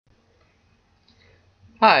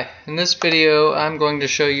Hi, in this video I'm going to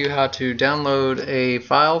show you how to download a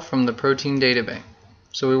file from the protein databank.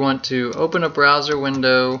 So we want to open a browser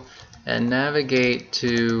window and navigate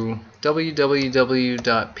to www.pdb.org.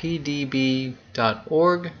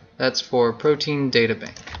 That's for protein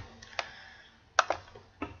databank.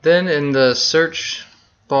 Then in the search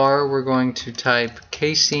bar we're going to type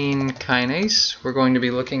casein kinase. We're going to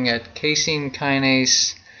be looking at casein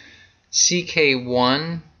kinase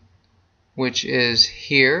CK1, which is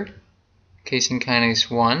here, casein kinase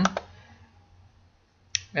 1,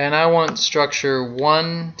 and I want structure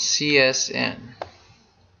 1CSN.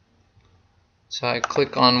 So I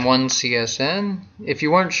click on 1CSN. If you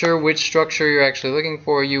weren't sure which structure you're actually looking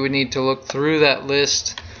for, you would need to look through that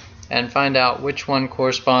list and find out which one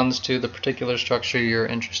corresponds to the particular structure you're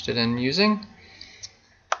interested in using.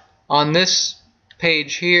 On this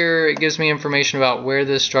page here, it gives me information about where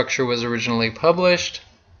this structure was originally published,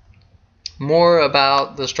 more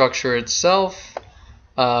about the structure itself,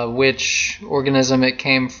 which organism it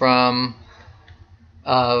came from,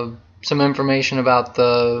 some information about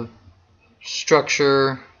the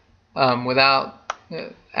structure without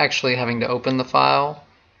actually having to open the file.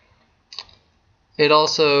 It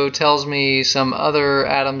also tells me some other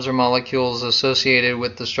atoms or molecules associated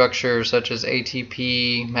with the structure, such as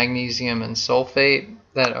ATP, magnesium, and sulfate,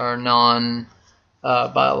 that are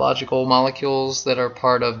non-biological molecules that are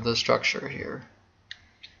part of the structure here.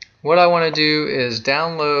 What I want to do is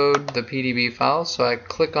download the PDB file, so I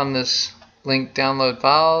click on this link, download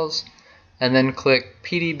files, and then click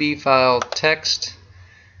PDB file text.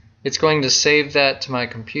 It's going to save that to my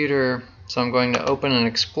computer, so I'm going to open an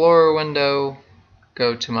Explorer window,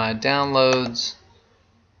 go to my downloads.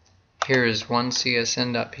 Here is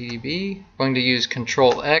 1csn.pdb. I'm going to use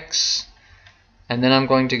Control X, and then I'm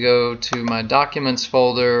going to go to my Documents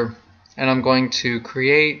folder, and I'm going to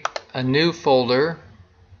create a new folder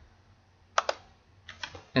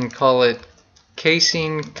and call it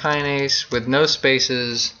casein kinase with no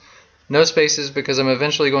spaces. No spaces because I'm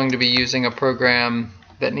eventually going to be using a program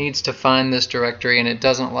that needs to find this directory, and it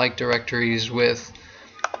doesn't like directories with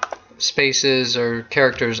spaces or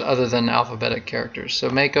characters other than alphabetic characters. So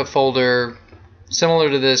make a folder similar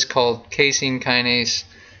to this called casein kinase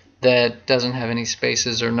that doesn't have any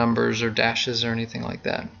spaces or numbers or dashes or anything like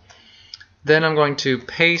that. Then I'm going to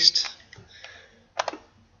paste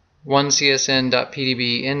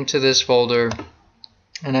 1csn.pdb into this folder,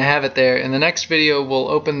 and I have it there. In the next video we'll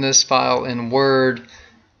open this file in Word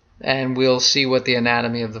and we'll see what the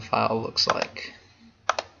anatomy of the file looks like.